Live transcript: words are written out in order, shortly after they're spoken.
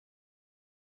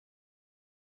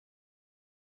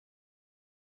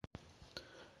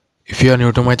If you are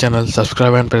new to my channel,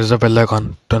 subscribe and press the bell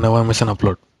icon to never miss an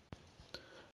upload.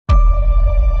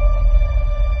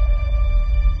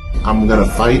 I'm gonna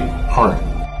fight hard.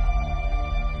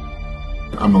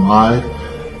 I'm alive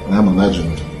and I'm a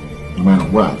legend, no matter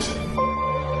what.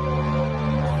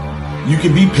 You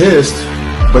can be pissed,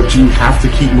 but you have to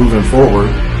keep moving forward.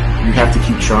 You have to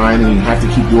keep trying and you have to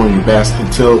keep doing your best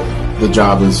until the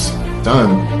job is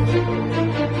done.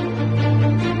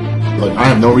 Like, I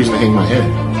have no reason to hang my head.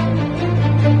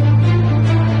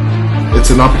 It's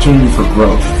an opportunity for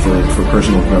growth, for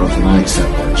personal growth, and I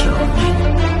accept that challenge.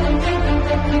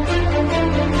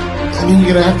 I mean,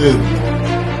 you're gonna have to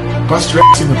bust your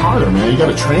ass even harder, man. You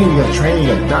gotta train, you gotta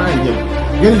dive, you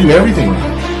gotta do everything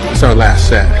right. It's our last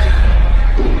set.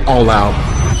 All out.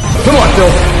 Come on,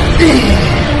 Phil.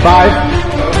 5.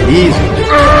 Easy.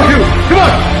 2. Come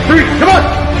on. 3. Come on.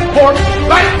 4.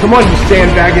 5. Come on, you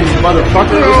sandbagging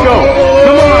motherfucker. Let's go.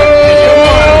 Come on.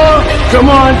 Come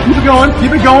on. Keep it going.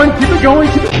 Keep it going. Keep it going.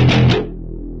 Keep it.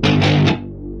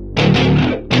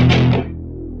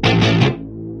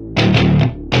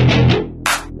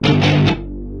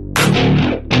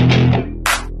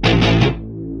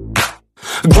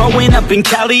 Growing up in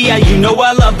Cali, yeah, you know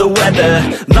I love the weather.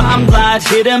 Limelight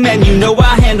hit 'em and you know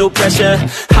I handle pressure.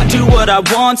 I do what I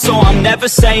want, so I'm never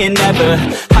saying never.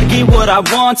 I get what I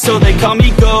want, so they call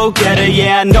me go-getter.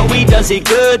 Yeah, I know he does it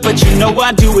good, but you know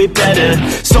I do it better.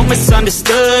 So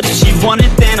misunderstood, if she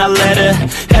wanted then I let her.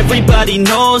 Everybody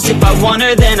knows if I want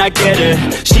her then I get her.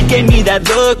 She gave me that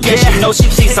look, yeah, she knows she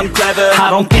thinks I'm clever. I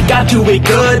don't think I do it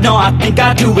good, no, I think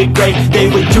I do it great. They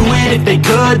would do it if they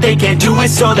could, they can't do it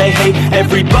so they hate.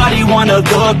 Everybody wanna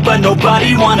look, but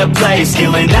nobody wanna play.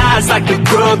 Stealing eyes like a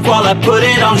crook while I put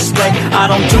it on display. I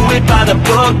don't do it by the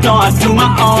book, no, I do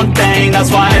my own thing.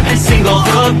 That's why every single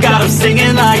hook got them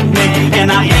singing like me.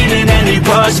 And I ain't in any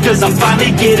rush, cause I'm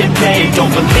finally getting paid.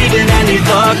 Don't believe in any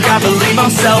luck, I believe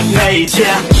I'm self-made,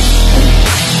 yeah.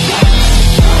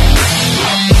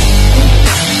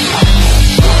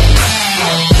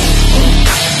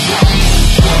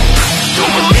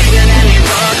 Don't believe in any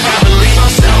luck, I believe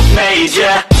I'm self-made,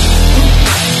 yeah.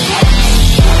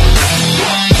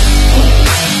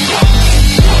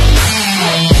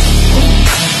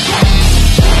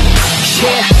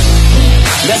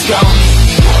 Let's go.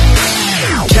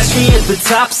 Catch me at the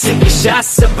top, sipping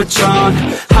shots of Patron.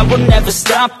 I will never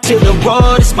stop till the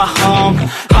road is my home.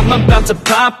 I'm about to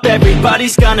pop,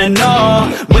 everybody's gonna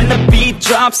know. When the beat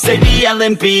drops, say the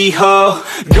L&B ho.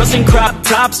 Girls in crop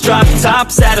tops, drop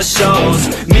tops at our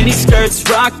shows. Mini skirts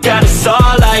rock, got us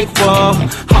all like whoa.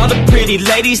 All the pretty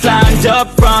ladies lined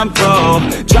up front row.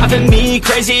 Driving me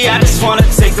crazy, I just wanna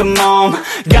take them home.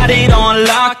 Got it on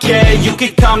lock, yeah, you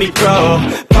can call me pro.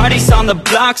 Parties on the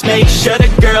blocks, make sure the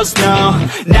girls know.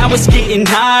 Now it's getting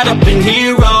hot up in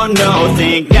here, oh no.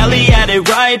 Think Nelly had it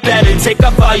right, better take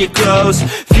off all your clothes.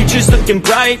 Future's looking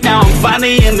bright, now I'm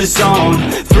finally in the zone.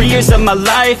 3 years of my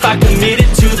life, I committed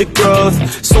to the growth.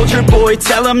 Soldier boy,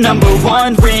 tell him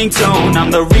 #1 ringtone.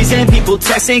 I'm the reason people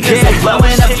texting, cause I'm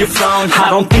blowing up your phone. I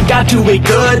don't think I do it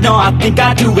good, no, I think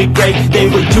I do it great. They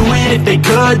would do it if they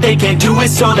could, they can't do it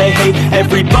so they hate.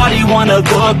 Everybody wanna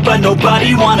look, but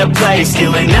nobody wanna play.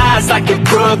 Stealing eyes like a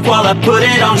crook while I put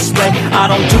it on display. I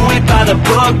don't do it by the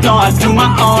book, no, I do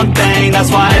my own thing.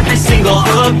 That's why every single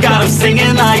hook got them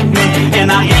singing like me.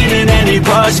 And I ain't in any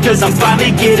rush, cause I'm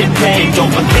finally getting paid.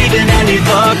 Don't believe in any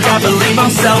luck, I believe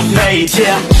I'm self-made,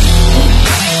 yeah.